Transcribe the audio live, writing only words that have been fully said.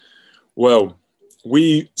Well,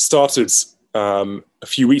 we started a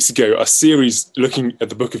few weeks ago a series looking at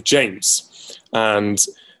the book of James, and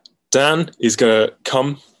Dan is going to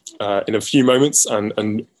come in a few moments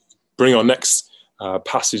and bring our next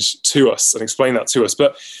passage to us and explain that to us.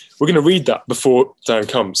 But we're going to read that before Dan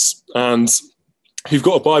comes. And if you've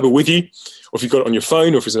got a Bible with you, or if you've got it on your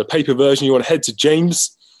phone, or if it's in a paper version, you want to head to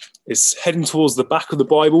James. It's heading towards the back of the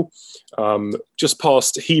Bible, just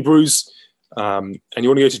past Hebrews. And you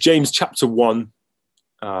want to go to James chapter 1.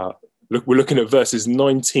 We're looking at verses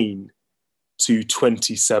 19 to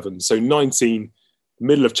 27. So 19,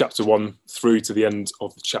 middle of chapter 1 through to the end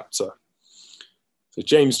of the chapter. So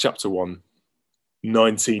James chapter 1,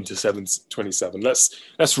 19 to 27.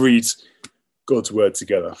 Let's read God's word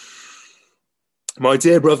together. My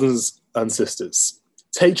dear brothers and sisters,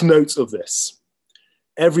 take note of this.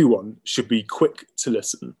 Everyone should be quick to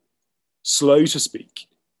listen, slow to speak,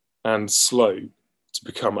 and slow to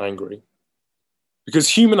become angry. Because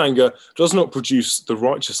human anger does not produce the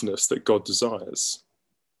righteousness that God desires.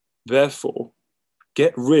 Therefore,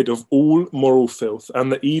 get rid of all moral filth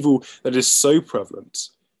and the evil that is so prevalent,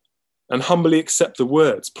 and humbly accept the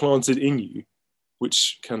words planted in you,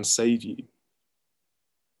 which can save you.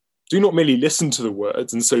 Do not merely listen to the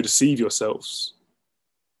words and so deceive yourselves.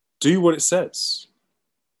 Do what it says.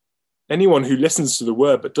 Anyone who listens to the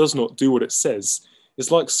word but does not do what it says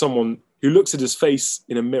is like someone who looks at his face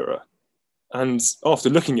in a mirror and, after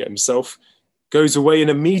looking at himself, goes away and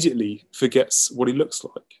immediately forgets what he looks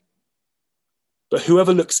like. But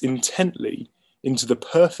whoever looks intently into the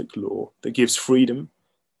perfect law that gives freedom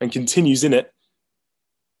and continues in it,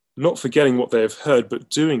 not forgetting what they have heard but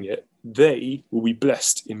doing it, they will be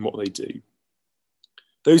blessed in what they do.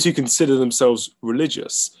 Those who consider themselves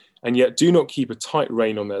religious and yet do not keep a tight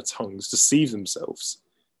rein on their tongues deceive themselves,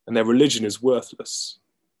 and their religion is worthless.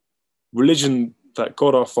 Religion that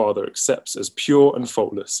God our Father accepts as pure and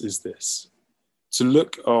faultless is this: to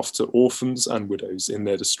look after orphans and widows in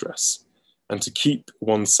their distress, and to keep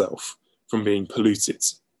oneself from being polluted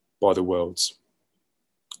by the world.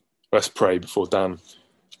 Let's pray before Dan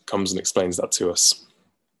comes and explains that to us.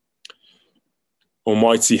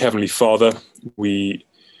 Almighty Heavenly Father, we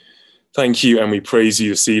thank you and we praise you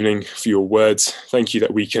this evening for your words. Thank you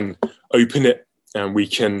that we can open it and we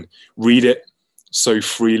can read it so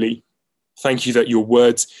freely. Thank you that your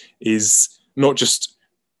word is not just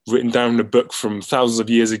written down in a book from thousands of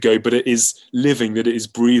years ago, but it is living, that it is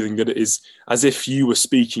breathing, that it is as if you were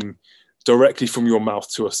speaking directly from your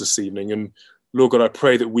mouth to us this evening. And Lord God, I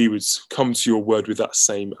pray that we would come to your word with that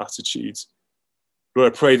same attitude.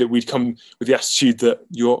 Lord, I pray that we'd come with the attitude that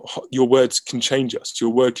your words can change us.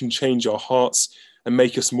 Your word can change our hearts and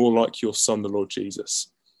make us more like your Son, the Lord Jesus.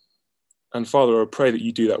 And Father, I pray that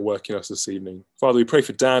you do that work in us this evening. Father, we pray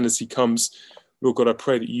for Dan as he comes. Lord God, I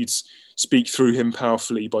pray that you'd speak through him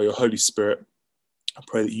powerfully by your Holy Spirit. I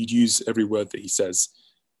pray that you'd use every word that he says.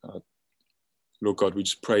 Lord God, we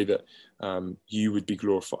just pray that you would be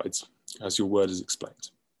glorified as your word is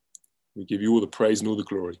explained. We give you all the praise and all the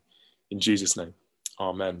glory. In Jesus' name,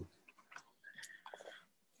 amen.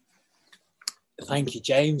 Thank you,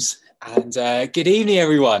 James. And good evening,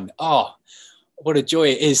 everyone. What a joy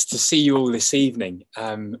it is to see you all this evening.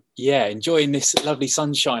 Enjoying this lovely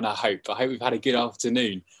sunshine, I hope. I hope we've had a good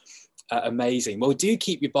afternoon. Amazing. Well, do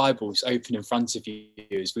keep your Bibles open in front of you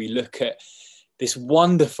as we look at this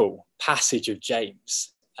wonderful passage of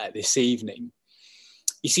James this evening.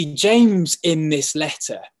 You see, James, in this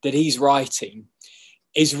letter that he's writing,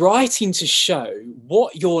 is writing to show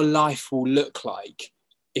what your life will look like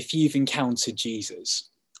if you've encountered Jesus.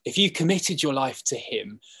 If you've committed your life to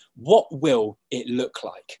him, what will it look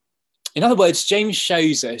like? In other words, James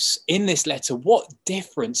shows us in this letter what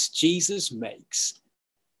difference Jesus makes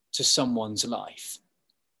to someone's life.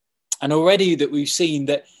 And already that we've seen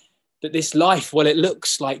that this life, well, it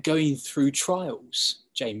looks like going through trials,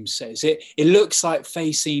 James says. It looks like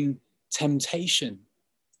facing temptation.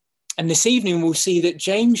 And this evening we'll see that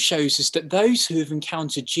James shows us that those who have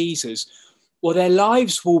encountered Jesus, well, their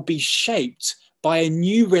lives will be shaped by a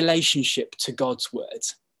new relationship to God's word,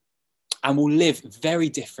 and will live very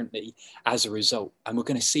differently as a result. And we're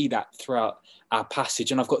going to see that throughout our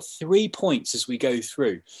passage. And I've got 3 points as we go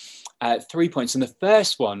through. 3 points. And the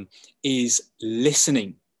first one is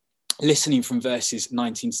listening from verses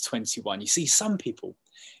 19 to 21. You see, some people,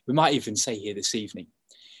 we might even say here this evening,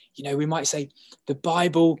 we might say the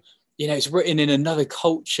Bible, it's written in another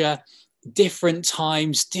culture, different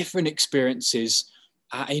times, different experiences.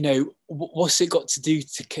 What's it got to do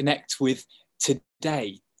to connect with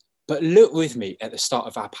today? But look with me at the start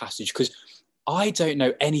of our passage, because I don't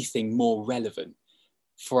know anything more relevant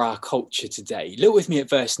for our culture today. Look with me at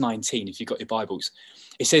verse 19 if you've got your Bibles.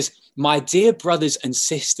 It says, "My dear brothers and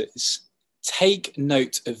sisters, take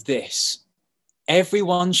note of this.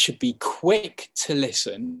 Everyone should be quick to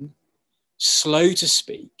listen, slow to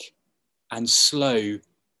speak, and slow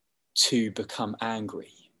to become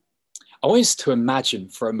angry." I want us to imagine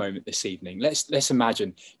for a moment this evening. Let's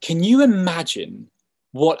imagine. Can you imagine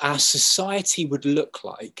what our society would look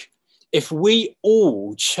like if we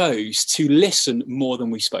all chose to listen more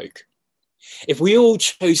than we spoke? If we all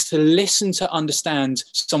chose to listen to understand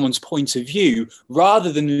someone's point of view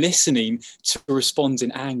rather than listening to respond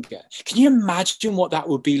in anger. Can you imagine what that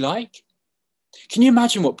would be like? Can you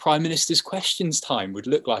imagine what Prime Minister's questions time would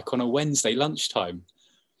look like on a Wednesday lunchtime?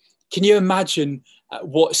 Can you imagine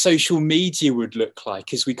what social media would look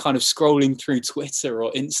like as we kind of scrolling through Twitter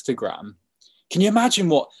or Instagram? Can you imagine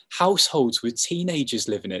what households with teenagers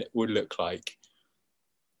living in it would look like?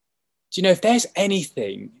 Do you know, if there's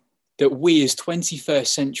anything that we as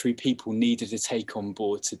 21st century people needed to take on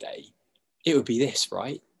board today, it would be this,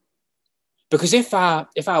 right? Because if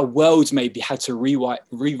our world maybe had to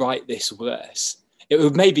rewrite this verse, it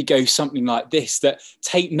would maybe go something like this, that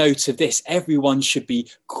take note of this. Everyone should be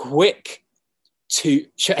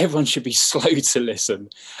everyone should be slow to listen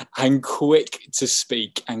and quick to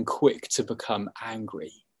speak and quick to become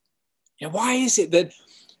angry. You know, why is it that,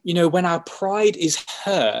 you know, when our pride is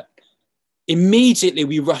hurt, immediately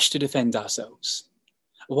we rush to defend ourselves?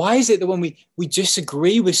 Why is it that when we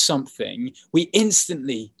disagree with something, we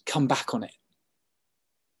instantly come back on it?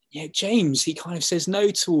 Yeah, James, he kind of says no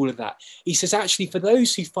to all of that. He says, actually, for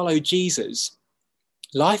those who follow Jesus,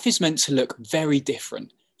 life is meant to look very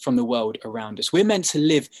different from the world around us. We're meant to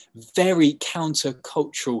live very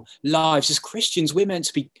countercultural lives. As Christians, we're meant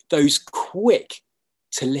to be those quick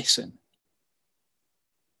to listen.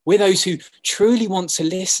 We're those who truly want to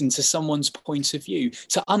listen to someone's point of view,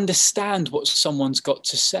 to understand what someone's got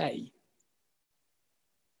to say.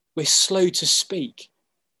 We're slow to speak.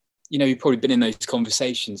 You know, you've probably been in those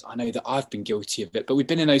conversations. I know that I've been guilty of it, but we've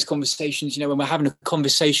been in those conversations, you know, when we're having a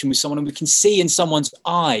conversation with someone and we can see in someone's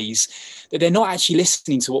eyes that they're not actually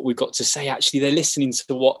listening to what we've got to say. Actually, they're listening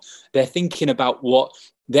to what they're thinking about, what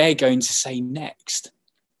they're going to say next.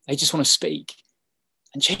 They just want to speak.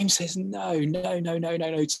 And James says, no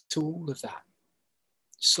to all of that.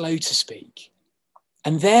 Slow to speak.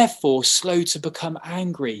 And therefore slow to become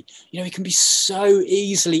angry. You know, we can be so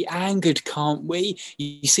easily angered, can't we?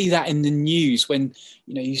 You see that in the news when,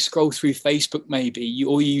 you know, you scroll through Facebook maybe,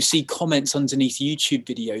 or you see comments underneath YouTube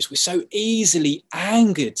videos. We're so easily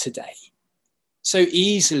angered today. So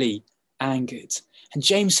easily angered. And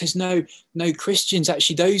James says, no, Christians,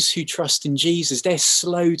 actually those who trust in Jesus, they're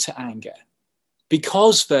slow to anger.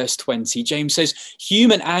 Because, verse 20, James says,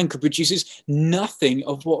 human anger produces nothing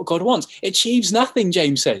of what God wants. It achieves nothing,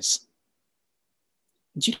 James says.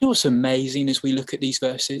 Do you know what's amazing as we look at these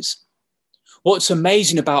verses? What's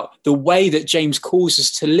amazing about the way that James calls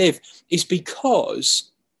us to live is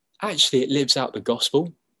because actually it lives out the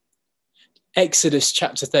gospel. Exodus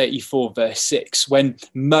chapter 34, verse 6, when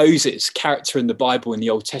Moses, character in the Bible in the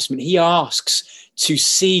Old Testament, he asks to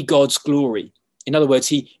see God's glory. In other words,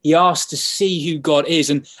 he asks to see who God is,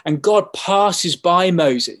 and God passes by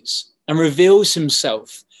Moses and reveals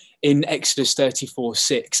himself in Exodus 34,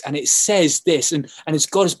 6. And it says this, and as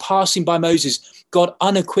God is passing by Moses, God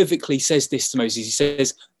unequivocally says this to Moses. He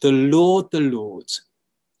says, the Lord,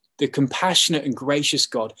 the compassionate and gracious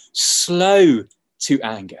God, slow to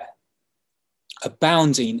anger,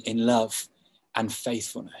 abounding in love and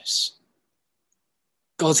faithfulness.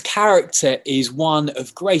 God's character is one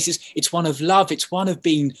of grace. It's one of love. It's one of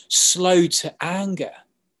being slow to anger.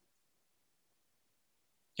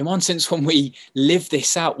 In one sense, when we live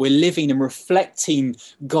this out, we're living and reflecting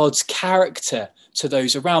God's character to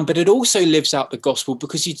those around. But it also lives out the gospel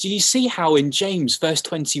because you see how in James, verse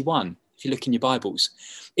 21, if you look in your Bibles,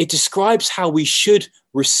 it describes how we should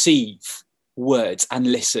receive words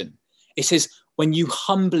and listen. It says, when you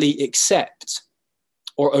humbly accept,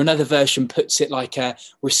 or another version puts it like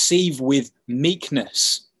receive with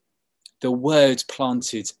meekness the word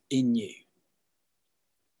planted in you.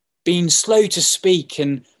 Being slow to speak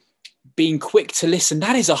and being quick to listen,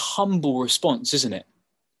 that is a humble response, isn't it?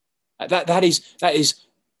 That is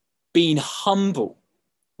being humble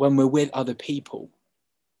when we're with other people.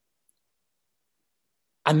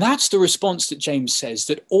 And that's the response that James says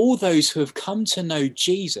that all those who have come to know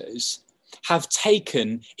Jesus have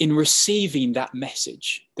taken in receiving that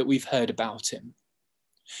message that we've heard about him.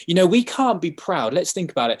 You know, we can't be proud. Let's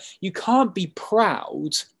think about it. You can't be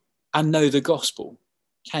proud and know the gospel,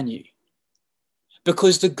 can you?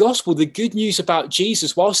 Because the gospel, the good news about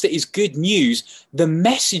Jesus, whilst it is good news, the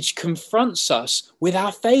message confronts us with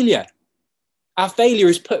our failure. Our failure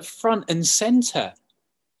is put front and center.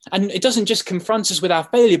 And it doesn't just confront us with our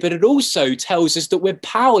failure, but it also tells us that we're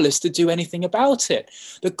powerless to do anything about it.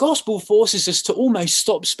 The gospel forces us to almost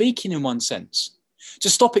stop speaking in one sense, to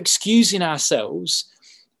stop excusing ourselves,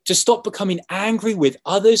 to stop becoming angry with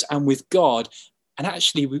others and with God. And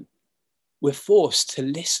actually, we're forced to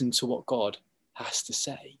listen to what God has to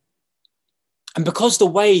say. And because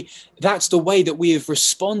that's the way that we have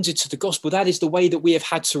responded to the gospel, that is the way that we have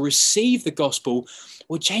had to receive the gospel,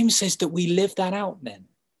 well, James says that we live that out then.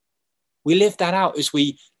 We live that out as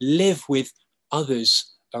we live with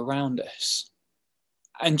others around us.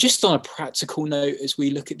 And just on a practical note, as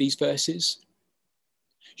we look at these verses,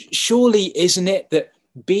 surely isn't it that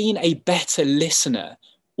being a better listener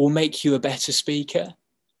will make you a better speaker?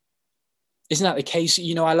 Isn't that the case?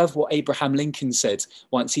 You know, I love what Abraham Lincoln said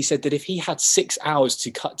once. He said that if he had 6 hours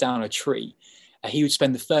to cut down a tree, he would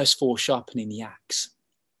spend the first 4 sharpening the axe.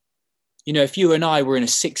 You know, if you and I were in a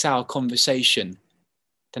 6-hour conversation,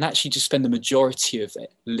 then actually just spend the majority of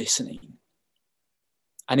it listening.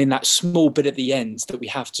 And in that small bit at the end that we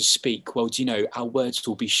have to speak, well, do you know, our words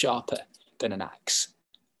will be sharper than an axe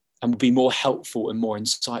and will be more helpful and more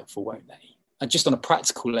insightful, won't they? And just on a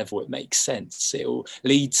practical level, it makes sense. It will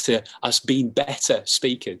lead to us being better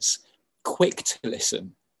speakers, quick to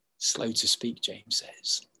listen, slow to speak, James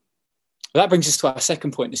says. Well, that brings us to our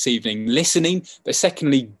second point this evening, listening, but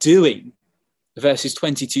secondly, doing. Verses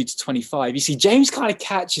 22 to 25. You see, James kind of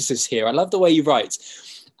catches us here. I love the way he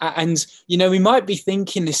writes. And, you know, we might be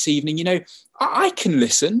thinking this evening, you know, I can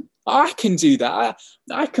listen. I can do that.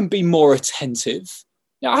 I can be more attentive.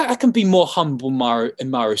 I can be more humble in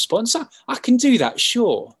my response. I can do that,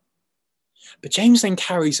 sure. But James then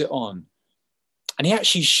carries it on. And he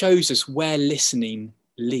actually shows us where listening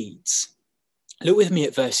leads. Look with me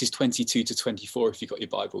at verses 22 to 24 if you've got your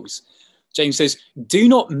Bibles. James says, do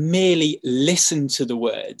not merely listen to the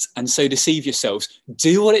words and so deceive yourselves.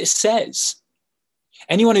 Do what it says.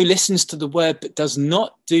 Anyone who listens to the word but does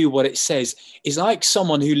not do what it says is like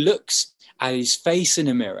someone who looks at his face in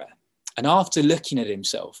a mirror and after looking at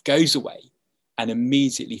himself goes away and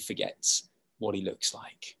immediately forgets what he looks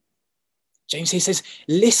like. James here says,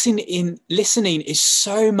 listening is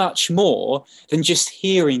so much more than just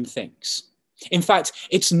hearing things. In fact,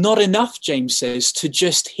 it's not enough, James says, to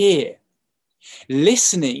just hear.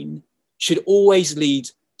 Listening should always lead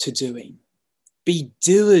to doing. Be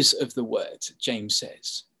doers of the word, James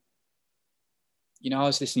says. You know, I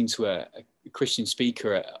was listening to a Christian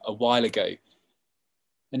speaker a while ago,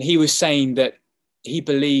 and he was saying that he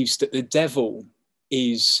believes that the devil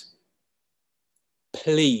is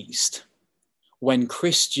pleased when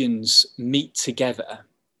Christians meet together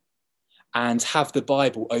and have the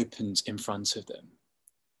Bible opened in front of them.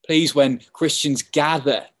 Pleased when Christians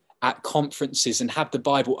gather at conferences and have the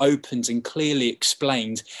Bible opened and clearly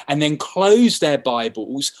explained, and then close their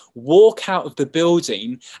Bibles, walk out of the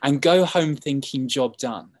building and go home thinking job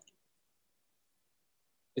done.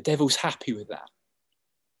 The devil's happy with that.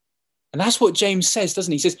 And that's what James says,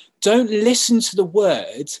 doesn't he? He says, don't listen to the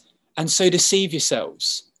word and so deceive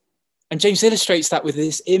yourselves. And James illustrates that with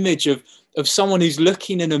this image of someone who's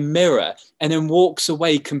looking in a mirror and then walks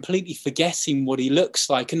away completely forgetting what he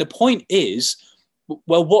looks like. And the point is,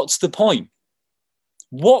 well, what's the point?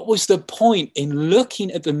 What was the point in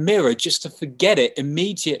looking at the mirror just to forget it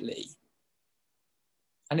immediately?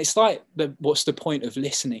 And it's like, what's the point of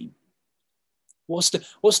listening? What's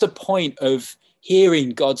the point of hearing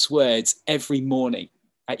God's words every morning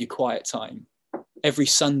at your quiet time, every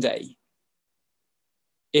Sunday?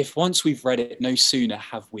 If once we've read it, no sooner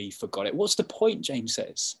have we forgot it. What's the point, James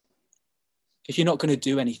says, if you're not going to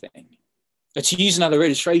do anything? But to use another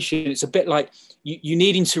illustration, it's a bit like you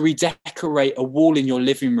needing to redecorate a wall in your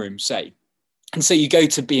living room, say. And so you go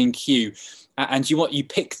to B&Q and you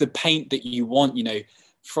pick the paint that you want, you know,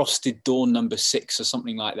 Frosted Dawn number 6 or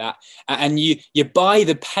something like that. And you buy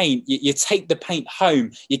the paint, you take the paint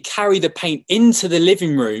home, you carry the paint into the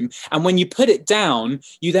living room. And when you put it down,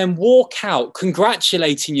 you then walk out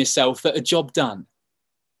congratulating yourself that a job done.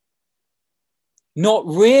 Not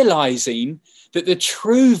realizing that the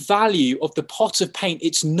true value of the pot of paint,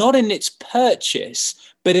 it's not in its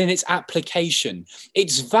purchase, but in its application.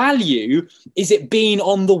 Its value is it being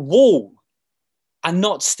on the wall and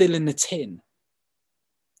not still in the tin.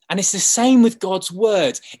 And it's the same with God's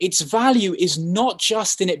word. Its value is not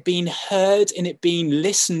just in it being heard, in it being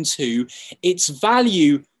listened to. Its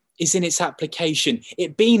value is in its application,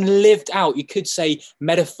 it being lived out. You could say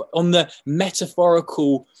on the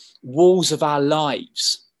metaphorical walls of our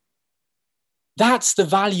lives. That's the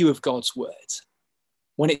value of God's word,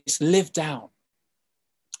 when it's lived out.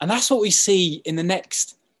 And that's what we see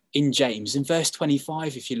in James, in verse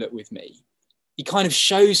 25, if you look with me. He kind of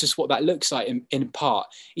shows us what that looks like in part.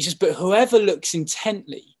 He says, but whoever looks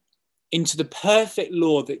intently into the perfect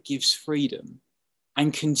law that gives freedom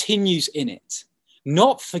and continues in it,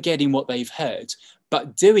 not forgetting what they've heard,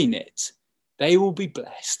 but doing it, they will be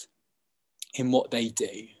blessed in what they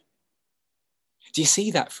do. Do you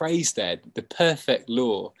see that phrase there? The perfect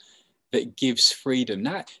law that gives freedom.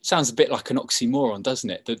 That sounds a bit like an oxymoron, doesn't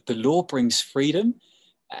it? The law brings freedom.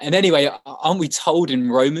 And anyway, aren't we told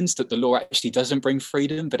in Romans that the law actually doesn't bring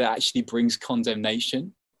freedom, but it actually brings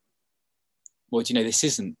condemnation? Well, do you know, this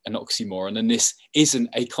isn't an oxymoron and this isn't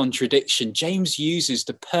a contradiction. James uses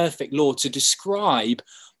the perfect law to describe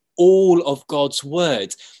all of God's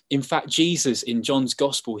word. In fact, Jesus in John's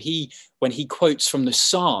gospel, when he quotes from the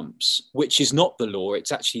Psalms, which is not the law,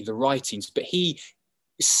 it's actually the writings, but he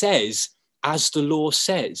says, as the law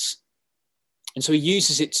says. And so he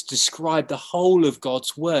uses it to describe the whole of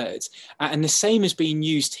God's word. And the same is being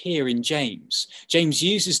used here in James. James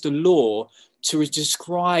uses the law to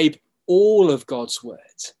describe all of God's word.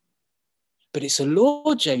 But it's a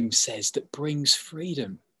law, James says, that brings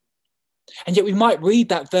freedom. And yet we might read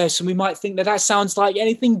that verse and we might think that sounds like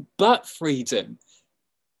anything but freedom.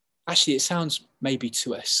 Actually, it sounds maybe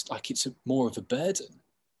to us like it's more of a burden.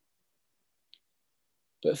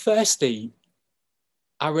 But firstly,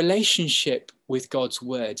 our relationship with God's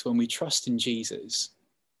word when we trust in Jesus,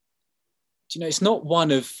 do you know, it's not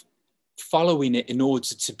one of following it in order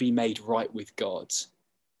to be made right with God,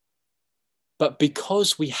 but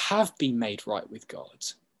because we have been made right with God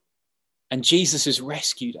and Jesus has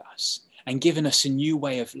rescued us and given us a new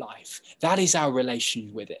way of life. That is our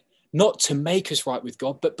relation with it, not to make us right with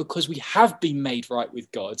God, but because we have been made right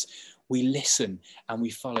with God, we listen and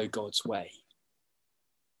we follow God's way.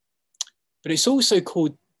 But it's also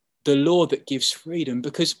called the law that gives freedom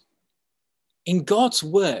because in God's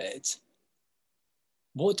word,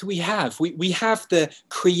 what do we have? We have the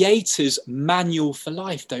Creator's manual for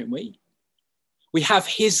life, don't we? We have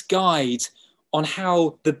his guide on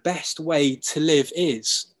how the best way to live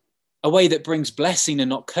is. A way that brings blessing and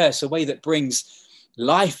not curse, a way that brings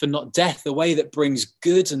life and not death, a way that brings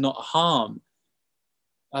good and not harm.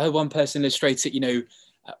 I heard one person illustrate it,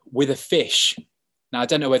 with a fish. Now, I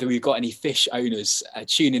don't know whether we've got any fish owners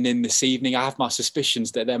tuning in this evening. I have my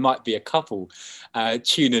suspicions that there might be a couple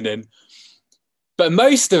tuning in. But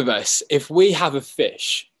most of us, if we have a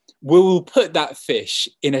fish, we will put that fish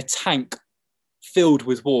in a tank filled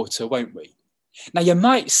with water, won't we? Now, you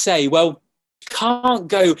might say, well, can't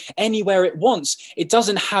go anywhere it wants. It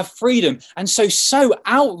doesn't have freedom. And so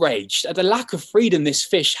outraged at the lack of freedom this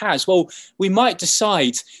fish has, well, we might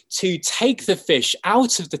decide to take the fish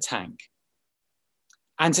out of the tank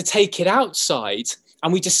and to take it outside,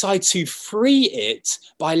 and we decide to free it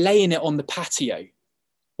by laying it on the patio,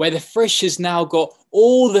 where the fish has now got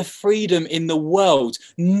all the freedom in the world,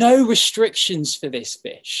 no restrictions for this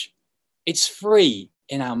fish. It's free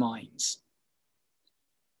in our minds.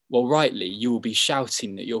 Well, rightly, you will be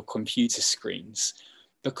shouting at your computer screens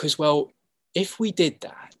because, well, if we did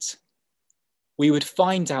that, we would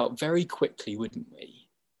find out very quickly, wouldn't we,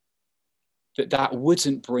 that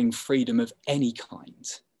wouldn't bring freedom of any kind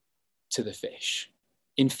to the fish.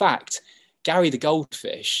 In fact, Gary the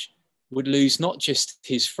goldfish would lose not just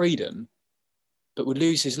his freedom, but would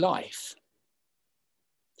lose his life.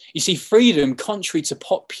 You see, freedom, contrary to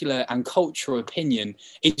popular and cultural opinion,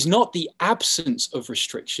 is not the absence of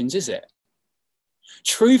restrictions, is it?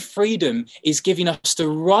 True freedom is giving us the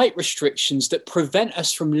right restrictions that prevent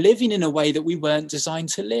us from living in a way that we weren't designed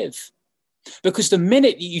to live. Because the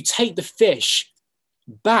minute that you take the fish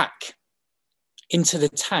back into the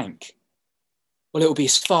tank, well, it will be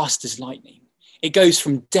as fast as lightning. It goes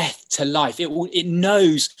from death to life. It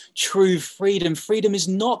knows true freedom. Freedom is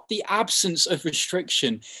not the absence of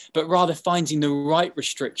restriction, but rather finding the right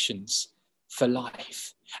restrictions for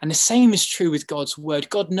life. And the same is true with God's word.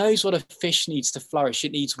 God knows what a fish needs to flourish.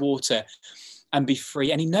 It needs water and be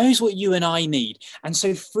free. And he knows what you and I need. And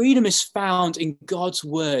so freedom is found in God's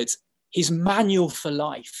word, his manual for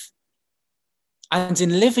life. And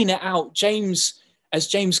in living it out, as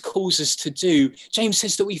James calls us to do, James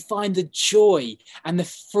says that we find the joy and the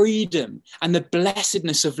freedom and the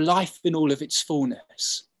blessedness of life in all of its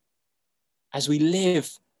fullness as we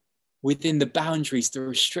live within the boundaries, the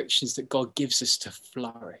restrictions that God gives us to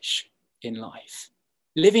flourish in life.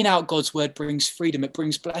 Living out God's word brings freedom, it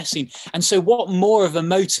brings blessing. And so what more of a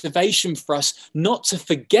motivation for us not to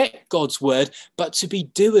forget God's word, but to be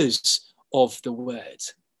doers of the word?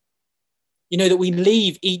 You know, that we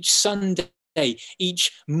leave each Sunday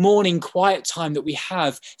each morning quiet time that we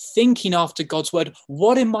have, thinking after God's word,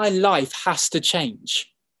 what in my life has to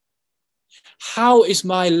change? How is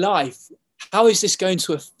my life, how is this going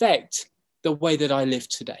to affect the way that I live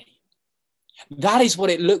today? That is what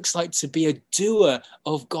it looks like to be a doer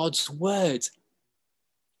of God's word.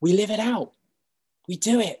 We live it out. We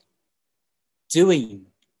do it. Doing.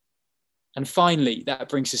 And finally, that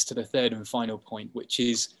brings us to the third and final point, which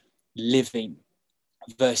is living.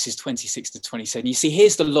 Verses 26 to 27. You see,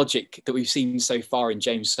 here's the logic that we've seen so far in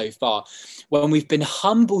James so far. When we've been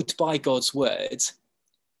humbled by God's word,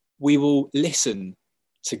 we will listen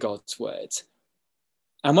to God's word.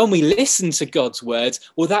 And when we listen to God's word,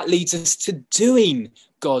 well, that leads us to doing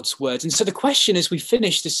God's word. And so the question as we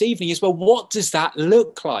finish this evening is, well, what does that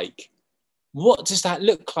look like? What does that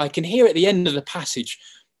look like? And here at the end of the passage,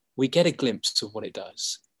 we get a glimpse of what it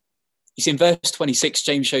does. You see, in verse 26,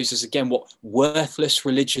 James shows us again what worthless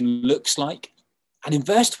religion looks like. And in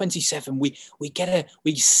verse 27, we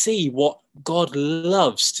see what God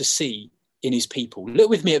loves to see in his people. Look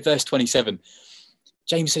with me at verse 27.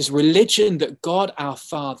 James says, religion that God our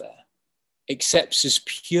Father accepts as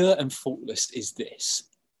pure and faultless is this: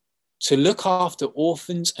 to look after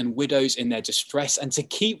orphans and widows in their distress and to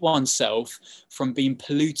keep oneself from being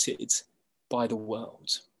polluted by the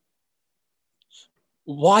world.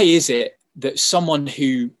 Why is it that someone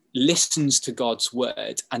who listens to God's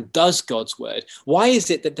word and does God's word, why is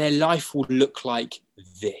it that their life will look like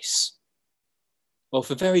this? Well,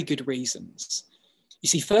 for very good reasons. You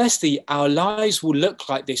see, firstly, our lives will look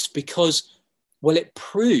like this because, well, it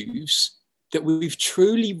proves that we've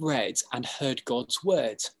truly read and heard God's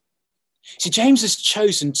word. See, James has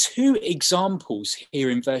chosen two examples here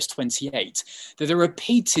in verse 28 that are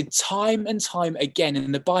repeated time and time again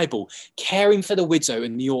in the Bible: caring for the widow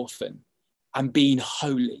and the orphan and being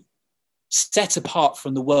holy, set apart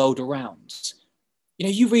from the world around. You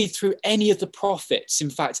know, you read through any of the prophets, in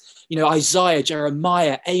fact, you know, Isaiah,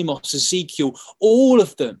 Jeremiah, Amos, Ezekiel, all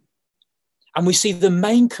of them. And we see the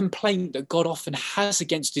main complaint that God often has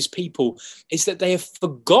against his people is that they have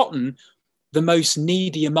forgotten the most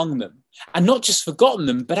needy among them. And not just forgotten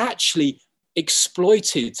them, but actually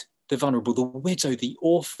exploited the vulnerable, the widow, the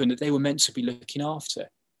orphan that they were meant to be looking after.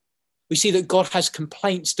 We see that God has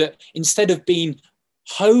complaints that instead of being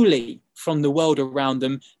holy from the world around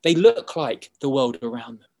them, they look like the world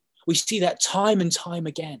around them. We see that time and time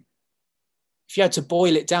again. If you had to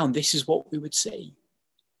boil it down, this is what we would see.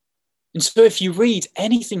 And so if you read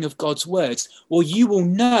anything of God's words, well, you will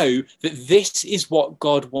know that this is what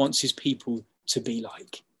God wants his people to be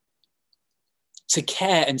like. To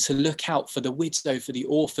care and to look out for the widow, for the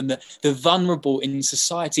orphan, the vulnerable in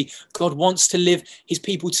society. God wants to live his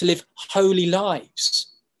people to live holy lives,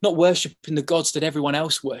 not worshipping the gods that everyone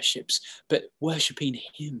else worships, but worshipping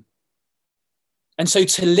him. And so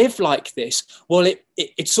to live like this, well,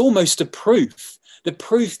 it's almost the proof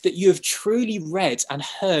that you have truly read and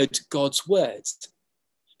heard God's words,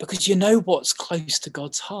 because you know what's close to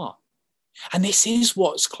God's heart. And this is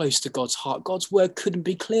what's close to God's heart. God's word couldn't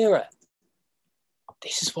be clearer.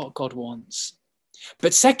 This is what God wants.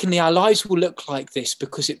 But secondly, our lives will look like this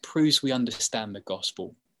because it proves we understand the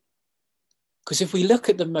gospel. Because if we look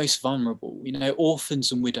at the most vulnerable, you know,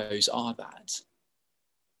 orphans and widows are that.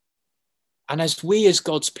 And as we as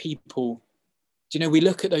God's people, you know, we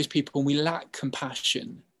look at those people and we lack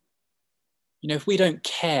compassion. You know, if we don't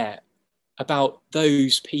care about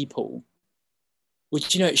those people,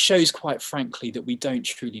 which, you know, it shows quite frankly that we don't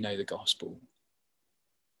truly know the gospel.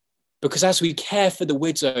 Because as we care for the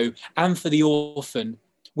widow and for the orphan,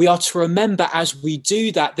 we are to remember as we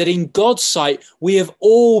do that in God's sight, we have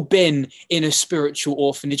all been in a spiritual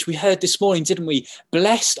orphanage. We heard this morning, didn't we?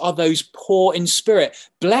 Blessed are those poor in spirit.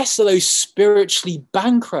 Blessed are those spiritually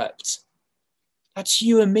bankrupt. That's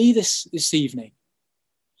you and me this evening.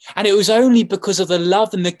 And it was only because of the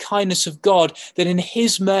love and the kindness of God that in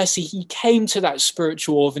his mercy, he came to that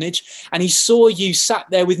spiritual orphanage and he saw you sat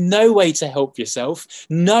there with no way to help yourself,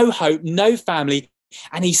 no hope, no family.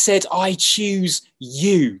 And he said, I choose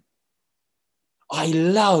you. I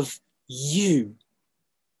love you.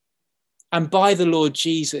 And by the Lord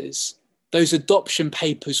Jesus, those adoption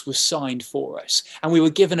papers were signed for us. And we were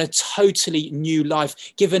given a totally new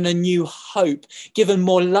life, given a new hope, given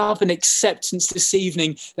more love and acceptance this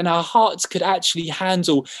evening than our hearts could actually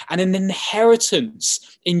handle. And an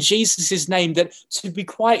inheritance in Jesus' name that, to be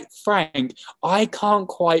quite frank, I can't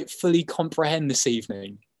quite fully comprehend this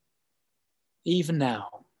evening, even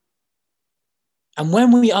now. And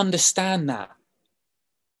when we understand that,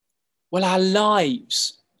 well, our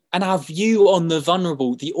lives and our view on the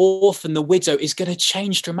vulnerable, the orphan, the widow is going to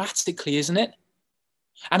change dramatically, isn't it?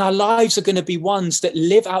 And our lives are going to be ones that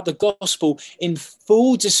live out the gospel in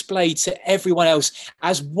full display to everyone else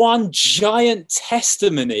as one giant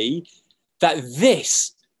testimony that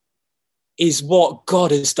this is what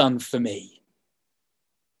God has done for me.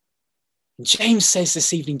 James says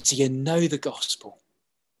this evening, do you know the gospel?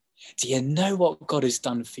 Do you know what God has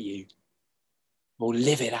done for you? Well,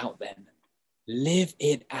 live it out then. Live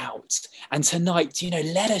it out. And tonight,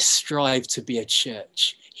 let us strive to be a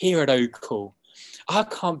church here at Oak Hall. I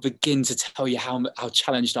can't begin to tell you how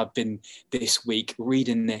challenged I've been this week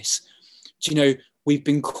reading this. We've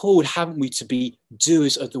been called, haven't we, to be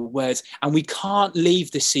doers of the word, and we can't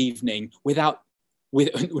leave this evening with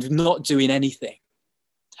not doing anything.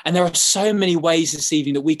 And there are so many ways this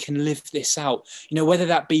evening that we can live this out, whether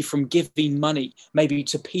that be from giving money, maybe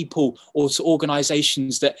to people or to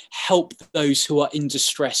organizations that help those who are in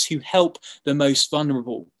distress, who help the most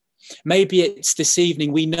vulnerable. Maybe it's this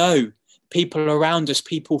evening we know people around us,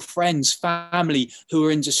 people, friends, family who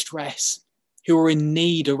are in distress, who are in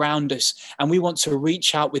need around us. And we want to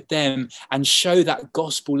reach out with them and show that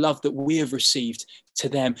gospel love that we have received to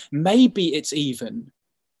them. Maybe it's even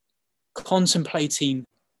contemplating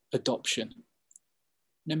adoption.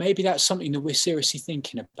 Maybe that's something that we're seriously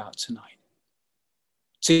thinking about tonight.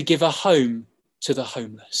 To give a home to the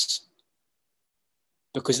homeless.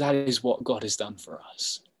 Because that is what God has done for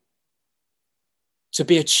us. To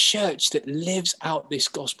be a church that lives out this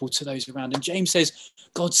gospel to those around. And James says,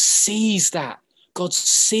 God sees that. God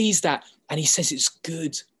sees that. And he says it's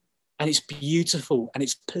good and it's beautiful and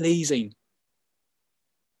it's pleasing.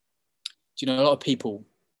 A lot of people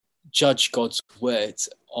judge God's word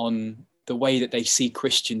on the way that they see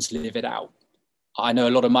Christians live it out. I know a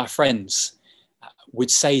lot of my friends would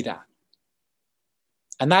say that.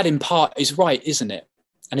 And that in part is right, isn't it?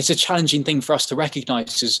 And it's a challenging thing for us to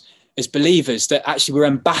recognize as believers, that actually we're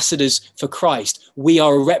ambassadors for Christ. We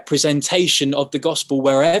are a representation of the gospel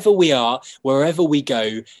wherever we are, wherever we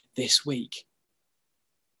go this week.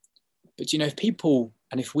 But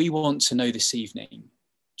if we want to know this evening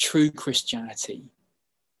true Christianity,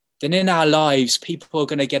 then in our lives, people are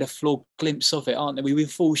going to get a flawed glimpse of it, aren't they? We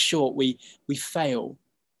fall short, we fail.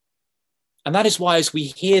 And that is why, as we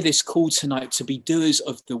hear this call tonight to be doers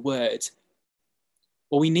of the word,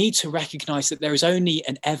 well, we need to recognize that there has only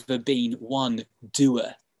and ever been one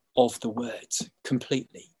doer of the word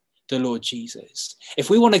completely, the Lord Jesus. If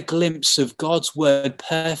we want a glimpse of God's word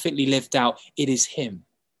perfectly lived out, it is him.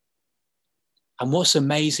 And what's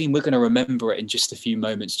amazing, we're going to remember it in just a few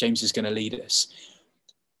moments. James is going to lead us.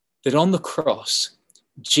 That on the cross,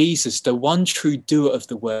 Jesus, the one true doer of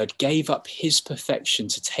the word, gave up his perfection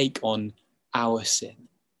to take on our sin.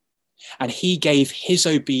 And he gave his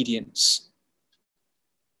obedience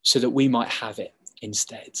so that we might have it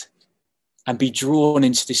instead and be drawn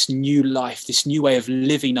into this new life, this new way of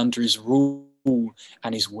living under his rule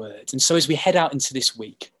and his word. And so as we head out into this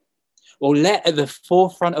week, well, let at the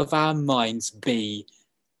forefront of our minds be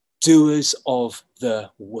doers of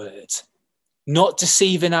the word. Not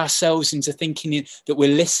deceiving ourselves into thinking that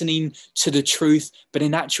we're listening to the truth, but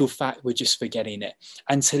in actual fact, we're just forgetting it.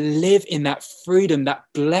 And to live in that freedom, that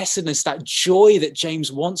blessedness, that joy that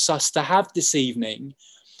James wants us to have this evening,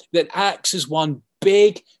 that acts as one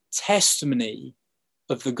big testimony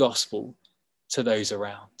of the gospel to those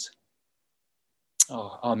around.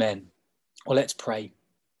 Oh, amen. Well, let's pray.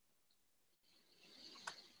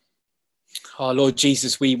 Oh, Lord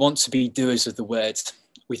Jesus, we want to be doers of the word.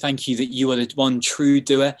 We thank you that you are the one true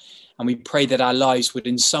doer, and we pray that our lives would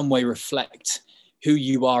in some way reflect who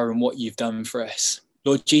you are and what you've done for us.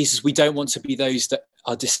 Lord Jesus, we don't want to be those that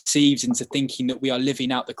are deceived into thinking that we are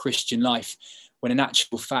living out the Christian life, when in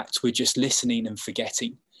actual fact, we're just listening and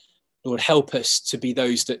forgetting. Lord, help us to be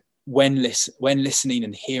those that when listening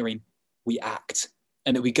and hearing, we act,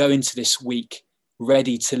 and that we go into this week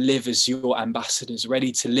ready to live as your ambassadors,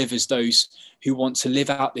 ready to live as those who want to live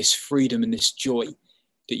out this freedom and this joy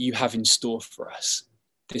that you have in store for us,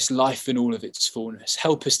 this life in all of its fullness.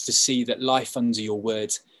 Help us to see that life under your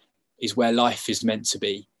word is where life is meant to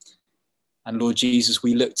be. And Lord Jesus,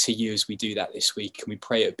 we look to you as we do that this week, and we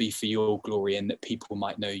pray it be for your glory and that people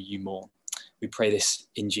might know you more. We pray this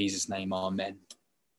in Jesus' name, amen.